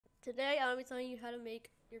Today I'm going to be telling you how to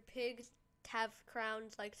make your pigs have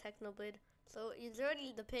crowns like Technoblade. So it's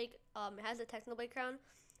already the pig it has a Technoblade crown,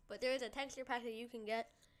 but there is a texture pack that you can get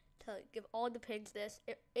to give all the pigs this.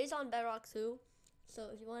 It is on Bedrock too, so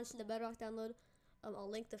if you want to see the Bedrock download, I'll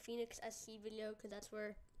link the Pheonix SC video because that's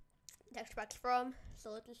where the texture pack's from.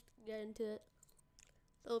 So let's just get into it.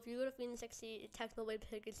 So if you go to Pheonix SC, Technoblade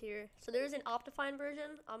Pig is here. So there is an optifine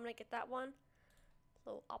version. I'm gonna get that one.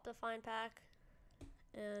 So optifine pack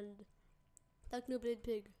and Technoblade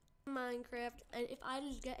Pig. Minecraft, and if I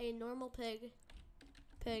just get a normal pig,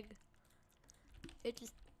 it's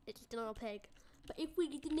just a normal pig. But if we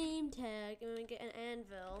get the name tag and we get an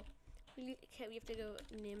anvil, we have to go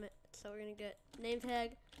name it. So we're gonna get name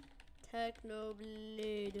tag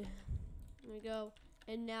Technoblade. There we go.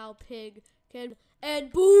 And now pig can,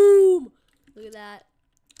 and boom! Look at that,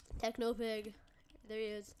 Techno Pig. There he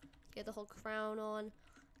is. Get the whole crown on,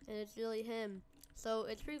 and it's really him. So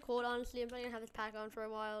it's pretty cool, honestly. I'm probably gonna have this pack on for a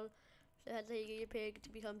while. So that's how you get your pig to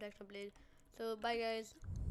become Technoblade. So bye guys.